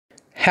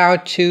how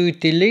to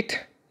delete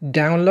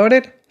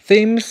downloaded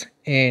themes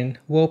and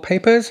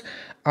wallpapers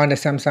on the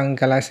Samsung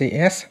Galaxy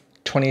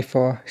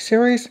S24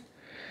 series.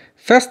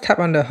 First, tap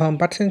on the home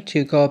button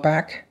to go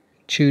back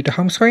to the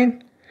home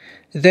screen.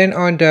 Then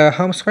on the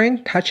home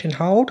screen, touch and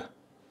hold.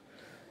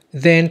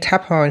 Then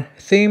tap on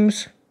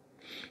themes.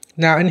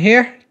 Now in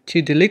here,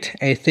 to delete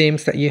a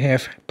themes that you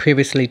have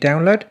previously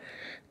downloaded,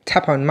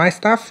 tap on my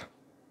stuff.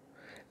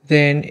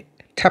 Then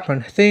tap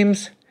on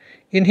themes.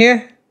 In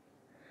here,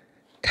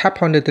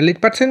 tap on the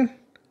delete button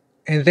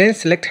and then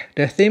select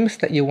the themes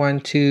that you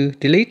want to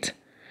delete.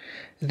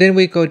 Then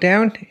we go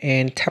down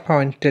and tap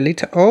on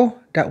delete all.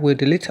 That will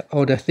delete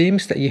all the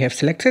themes that you have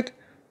selected.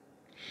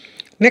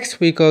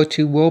 Next we go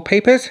to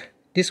wallpapers.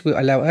 This will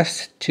allow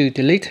us to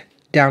delete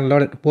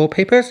downloaded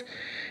wallpapers.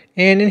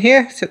 And in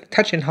here,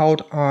 touch and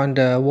hold on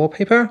the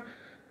wallpaper.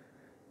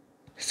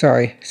 So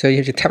you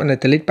have to tap on the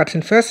delete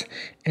button first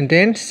and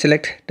then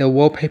select the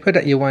wallpaper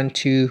that you want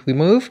to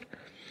remove.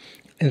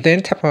 And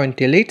then tap on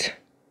delete.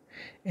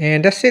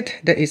 And that's it.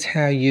 That is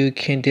how you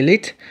can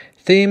delete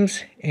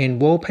themes and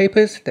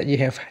wallpapers that you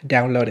have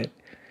downloaded.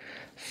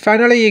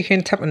 Finally, you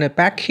can tap on the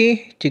back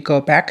key to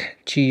go back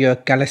to your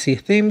Galaxy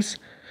themes.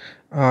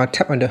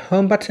 Tap on the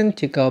home button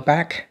to go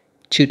back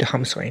to the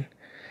home screen.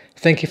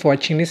 Thank you for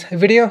watching this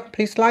video.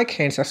 Please like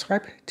and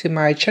subscribe to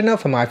my channel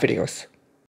for more videos.